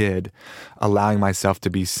little kid, allowing myself to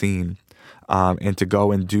be seen, and to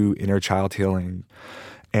go and do inner child healing.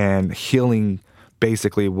 And healing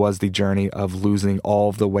basically was the journey of losing all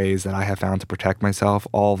of the ways that I have found to protect myself,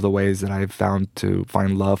 all of the ways that I've found to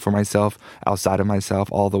find love for myself outside of myself,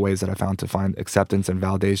 all the ways that I found to find acceptance and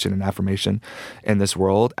validation and affirmation in this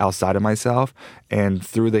world outside of myself. And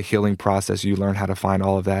through the healing process, you learn how to find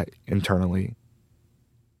all of that internally.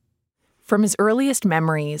 From his earliest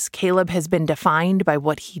memories, Caleb has been defined by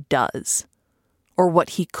what he does, or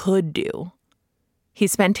what he could do. He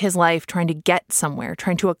spent his life trying to get somewhere,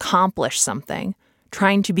 trying to accomplish something,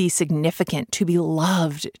 trying to be significant, to be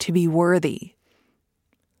loved, to be worthy.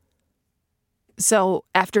 So,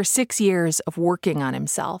 after 6 years of working on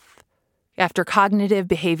himself, after cognitive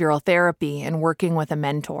behavioral therapy and working with a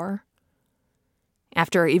mentor,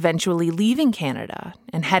 after eventually leaving Canada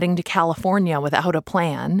and heading to California without a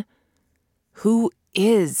plan, who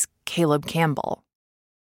is Caleb Campbell?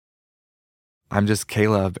 I'm just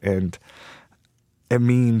Caleb, and it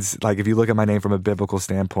means, like, if you look at my name from a biblical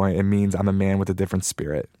standpoint, it means I'm a man with a different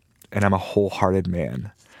spirit, and I'm a wholehearted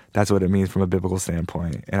man. That's what it means from a biblical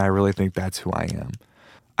standpoint, and I really think that's who I am.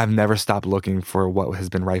 I've never stopped looking for what has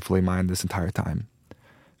been rightfully mine this entire time.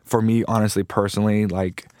 For me, honestly, personally,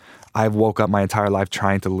 like, I've woke up my entire life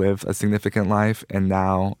trying to live a significant life, and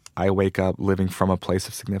now I wake up living from a place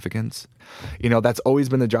of significance. You know, that's always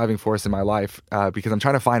been the driving force in my life, because I'm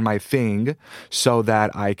trying to find my thing so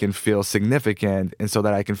that I can feel significant and so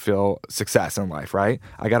that I can feel success in life, right?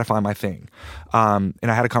 I got to find my thing. And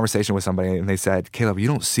I had a conversation with somebody, and they said, Caleb, you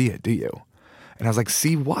don't see it, do you? And I was like,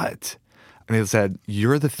 see what? And they said,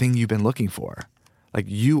 you're the thing you've been looking for. Like,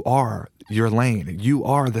 you are your lane. You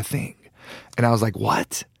are the thing. And I was like,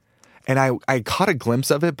 what? And I caught a glimpse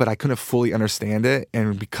of it, but I couldn't fully understand it.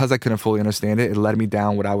 And because I couldn't fully understand it, it led me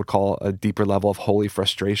down what I would call a deeper level of holy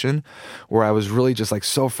frustration, where I was really just like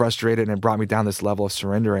so frustrated, and it brought me down this level of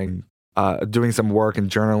surrendering, doing some work and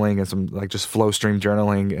journaling and some like just flow stream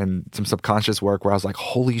journaling and some subconscious work where I was like,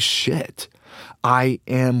 holy shit, I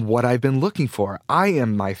am what I've been looking for. I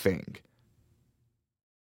am my thing.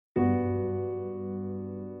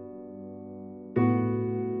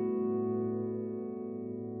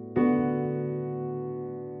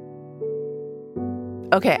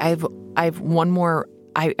 Okay, I've one more.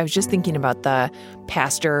 I was just thinking about the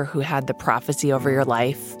pastor who had the prophecy over your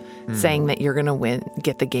life, saying that you're going to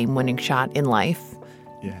get the game-winning shot in life.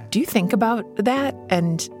 Yeah. Do you think about that?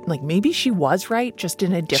 And like, maybe she was right, just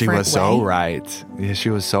in a different way. She was so right. Yeah,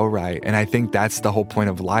 she was so right. And I think that's the whole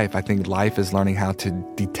point of life. I think life is learning how to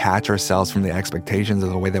detach ourselves from the expectations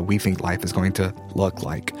of the way that we think life is going to look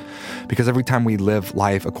like. Because every time we live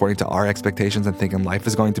life according to our expectations and thinking life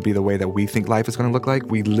is going to be the way that we think life is going to look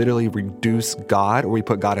like, we literally reduce God, or we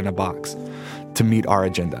put God in a box to meet our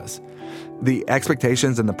agendas. The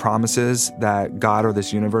expectations and the promises that God or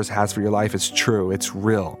this universe has for your life is true. It's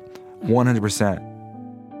real. 100%.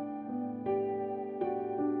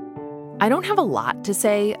 I don't have a lot to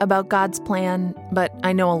say about God's plan, but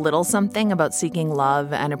I know a little something about seeking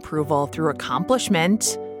love and approval through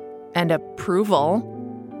accomplishment and approval.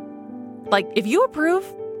 Like, if you approve,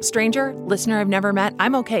 stranger, listener I've never met,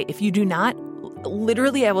 I'm okay. If you do not,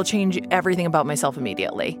 literally I will change everything about myself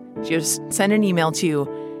immediately. Just send an email to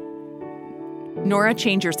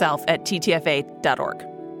norachangeyourself@ttfa.org.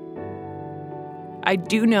 I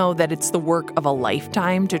do know that it's the work of a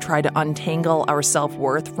lifetime to try to untangle our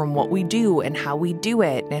self-worth from what we do and how we do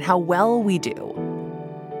it and how well we do.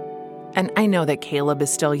 And I know that Caleb is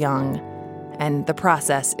still young, and the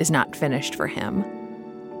process is not finished for him.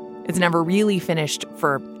 It's never really finished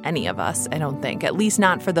for any of us, I don't think, at least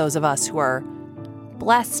not for those of us who are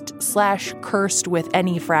blessed/cursed with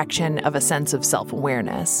any fraction of a sense of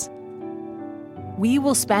self-awareness. We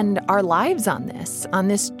will spend our lives on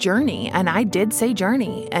this journey. And I did say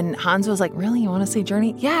journey. And Hans was like, really? You want to say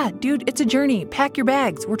journey? Yeah, dude, it's a journey. Pack your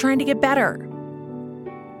bags. We're trying to get better.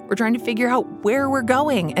 We're trying to figure out where we're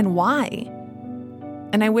going and why.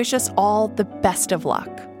 And I wish us all the best of luck.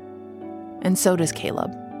 And so does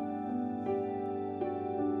Caleb.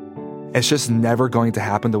 It's just never going to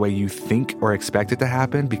happen the way you think or expect it to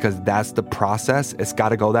happen, because that's the process. It's got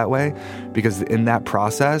to go that way, because in that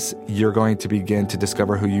process, you're going to begin to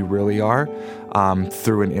discover who you really are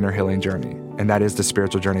through an inner healing journey. And that is the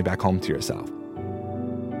spiritual journey back home to yourself.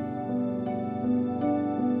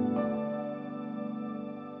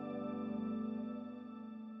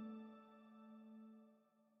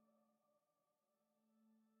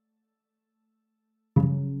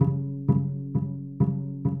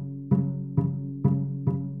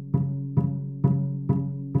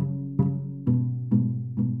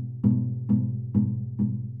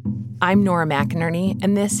 I'm Nora McInerney,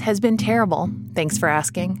 and this has been terrible. Thanks for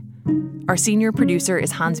asking. Our senior producer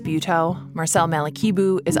is Hans Buetow. Marcel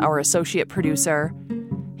Malakibu is our associate producer.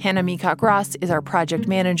 Hannah Meacock-Ross is our project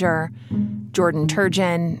manager. Jordan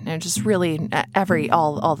Turgeon, just really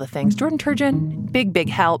all the things. Jordan Turgeon, big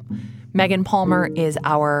help. Megan Palmer is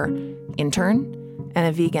our intern and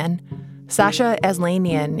a vegan. Sasha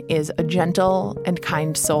Aslanian is a gentle and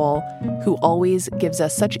kind soul who always gives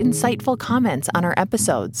us such insightful comments on our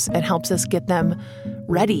episodes and helps us get them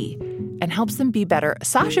ready and helps them be better.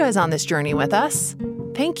 Sasha is on this journey with us.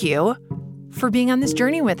 Thank you for being on this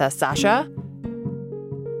journey with us, Sasha.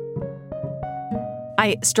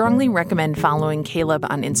 I strongly recommend following Caleb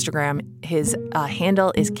on Instagram. His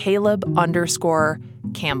handle is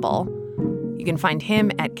Caleb_Campbell. You can find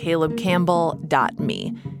him at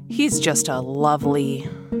calebcampbell.me. He's just a lovely,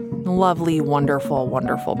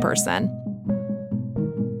 wonderful person.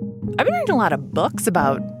 I've been reading a lot of books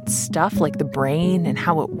about stuff like the brain and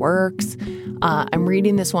how it works. I'm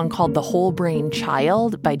reading this one called The Whole Brain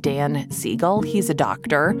Child by Dan Siegel. He's a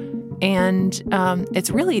doctor, and it's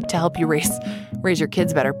really to help you raise your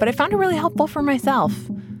kids better. But I found it really helpful for myself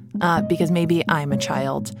because maybe I'm a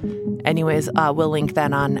child. Anyways, we'll link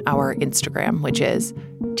that on our Instagram, which is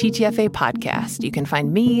TTFA Podcast. You can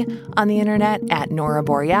find me on the internet at Nora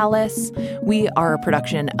Borealis. We are a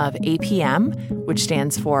production of APM, which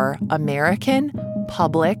stands for American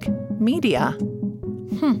Public Media.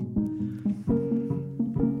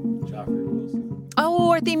 Joffrey Wilson.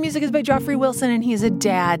 Oh, our theme music is by Joffrey Wilson, and he's a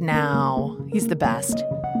dad now. He's the best.